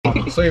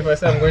So if I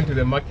say I'm going to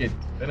the market,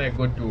 then I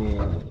go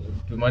to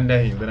Manda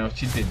Hill, then I've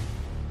cheated.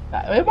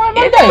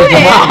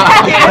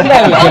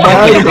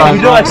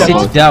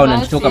 Sit down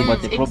and talk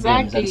about the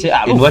problems and say,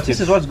 this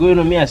is what's going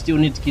on. Me, I still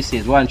need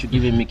kisses. Why aren't you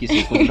giving me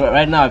kisses? 'Cause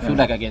right now, I feel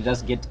like I can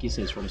just get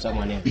kisses from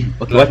someone else.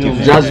 Okay, what you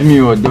Judge me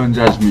or don't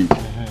judge me.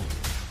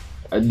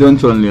 I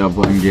don't only have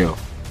one girl,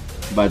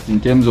 but in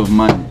terms of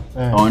money,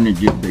 I only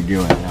give the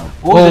girl I love.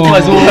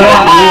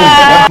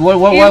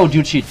 Why would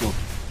you cheat though?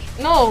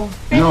 No.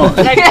 No,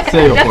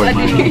 say your point,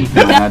 man.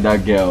 Another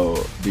girl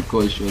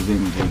because she wasn't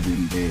involved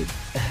in bed.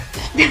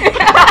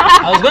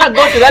 I was gonna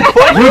go to that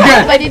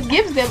point. But it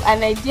gives them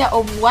an idea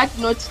of what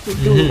not to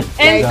do.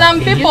 And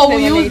some people will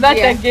use that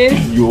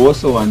against. You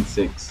also want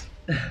sex.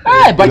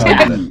 But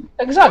exactly.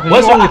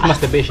 What's wrong with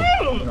masturbation?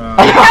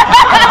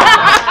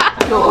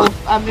 So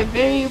I'm a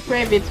very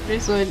private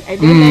person. I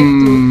don't like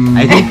to.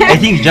 I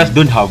think you just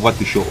don't have what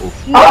to show off.